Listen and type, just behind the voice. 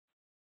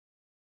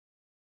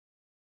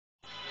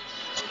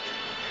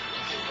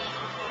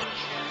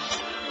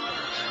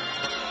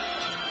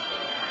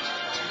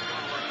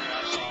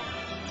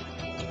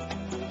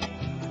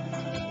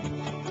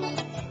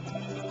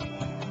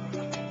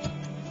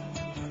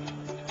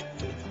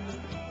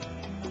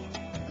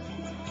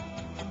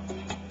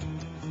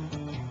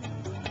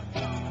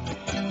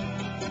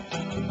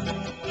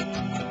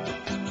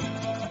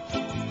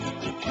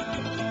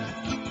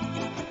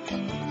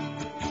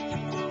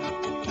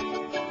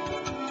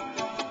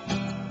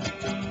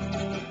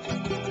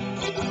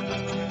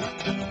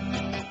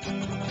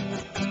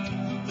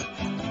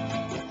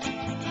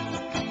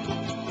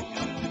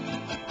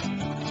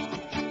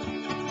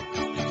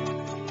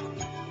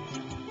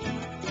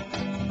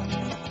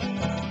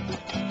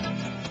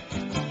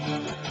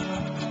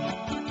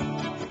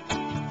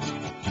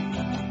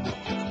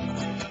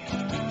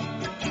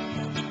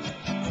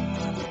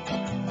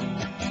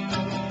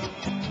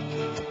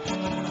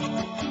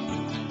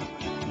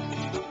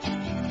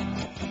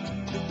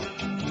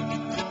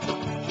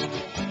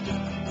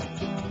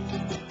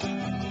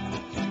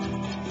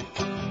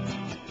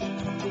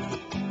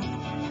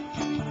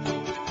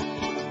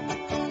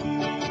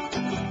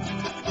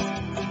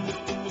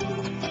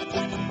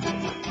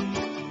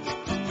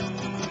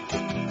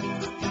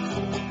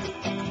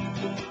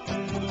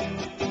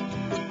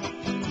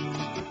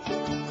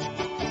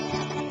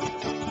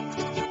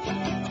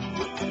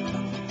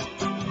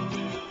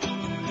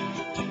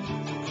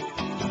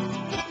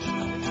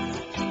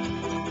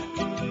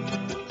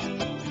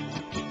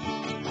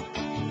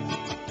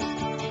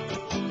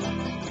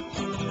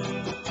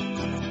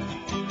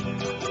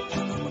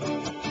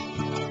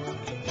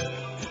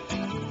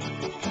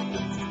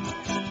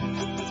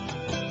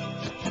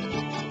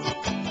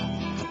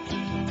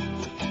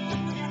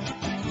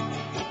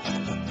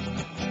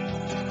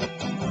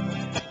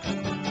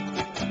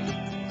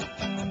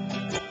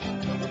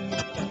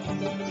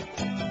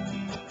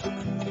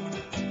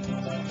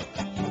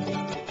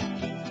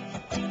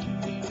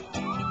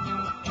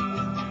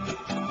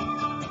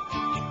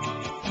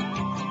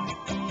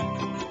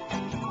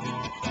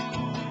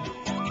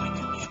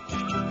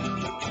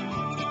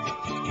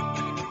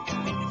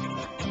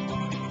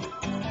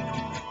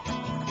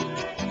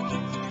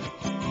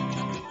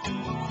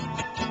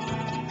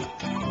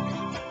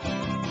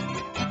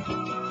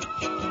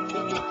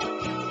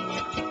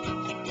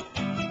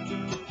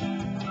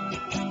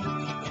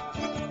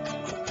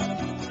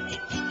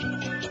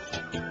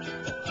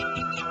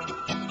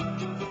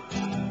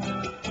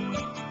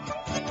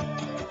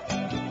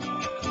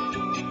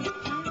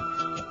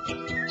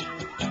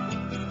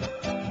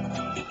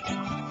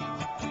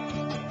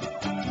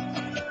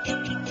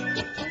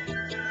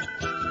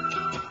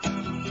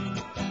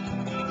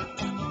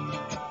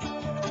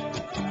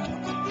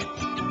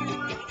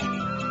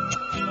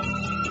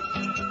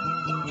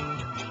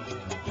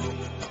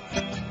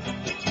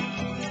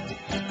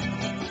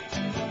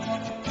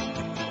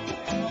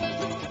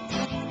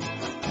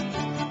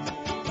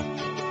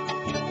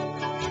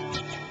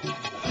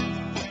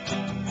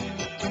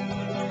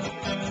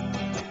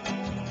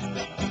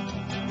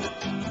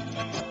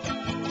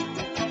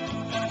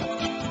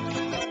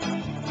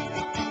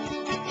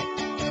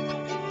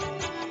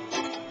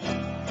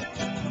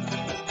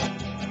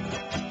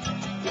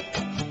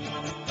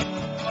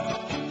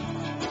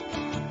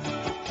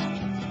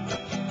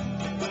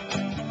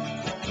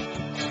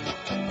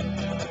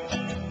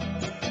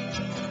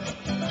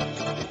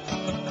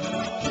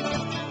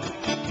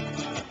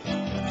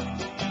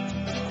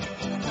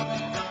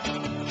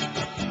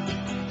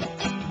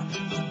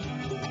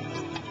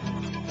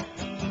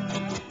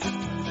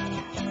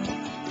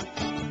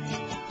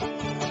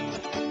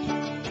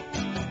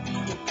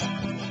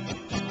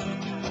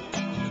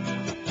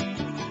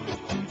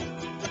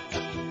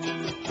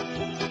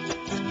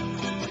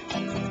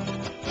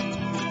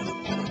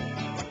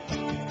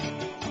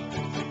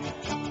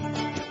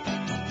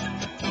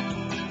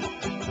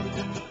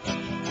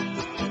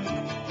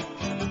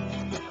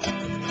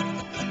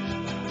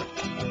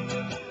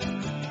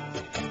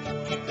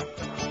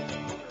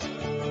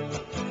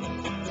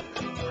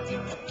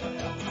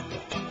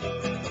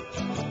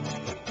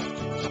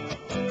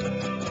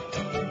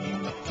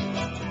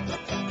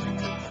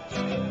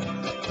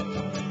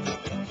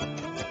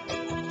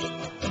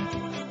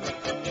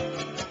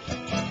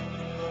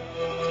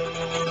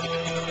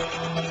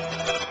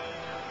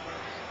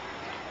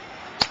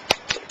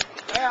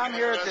on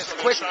here at this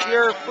Quick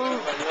Cure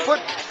Foot.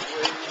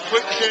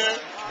 Quick Care,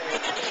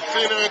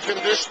 cleaner and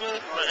conditioner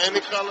for any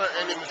color,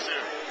 any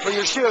material. For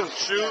your shoes?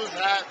 Shoes,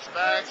 hats,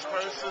 bags,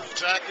 purses,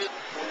 jacket,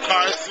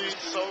 car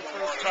seats,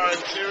 sofas, car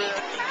interior,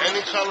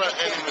 any color,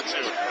 any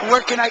material. And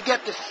where can I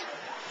get this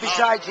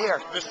besides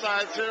here?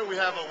 Besides here, we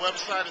have a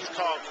website. It's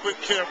called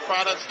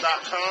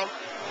QuickCareProducts.com.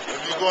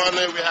 If you go on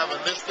there, we have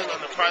a listing on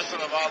the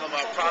pricing of all of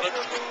our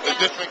products, the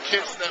different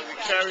kits that we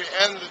carry,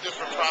 and the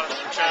different products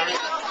we carry.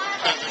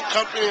 Because the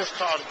company is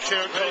called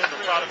Care Code,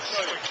 the product is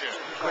Quick Care.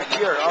 Quick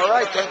Cure. All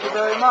right, thank you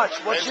very much.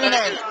 What's your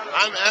name?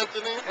 I'm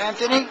Anthony.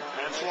 Anthony?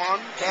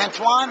 Antoine.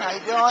 Antoine, how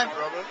you doing?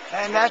 Brother.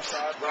 And that's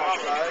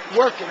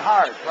working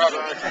hard. Brother.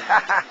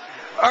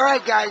 All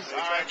right, guys. All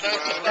right,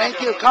 thank you.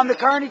 Thank you. Come to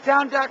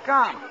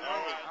CarneyTown.com.